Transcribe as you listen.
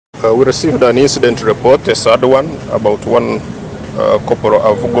We received an incident report, a sad one, about one Corporal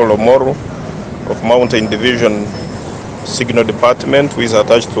Avugo Lomuro of Mountain Division Signal Department, who is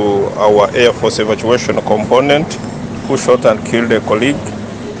attached to our Airforce Evacuation Component, who shot and killed a colleague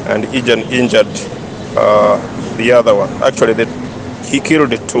and injured the other one. Actually, he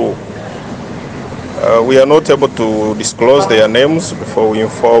killed two. We are not able to disclose their names before we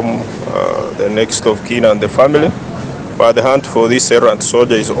inform the next of kin and the family, but the hunt for this errant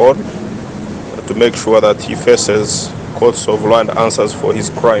soldier is on to make sure that he faces courts of law and answers for his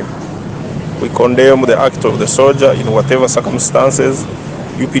crime. We condemn the act of the soldier in whatever circumstances.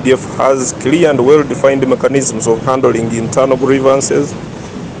 UPDF has clear and well-defined mechanisms of handling internal grievances,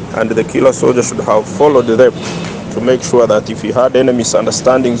 and the killer soldier should have followed them to make sure that if he had any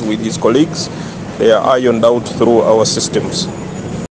misunderstandings with his colleagues, they are ironed out through our systems.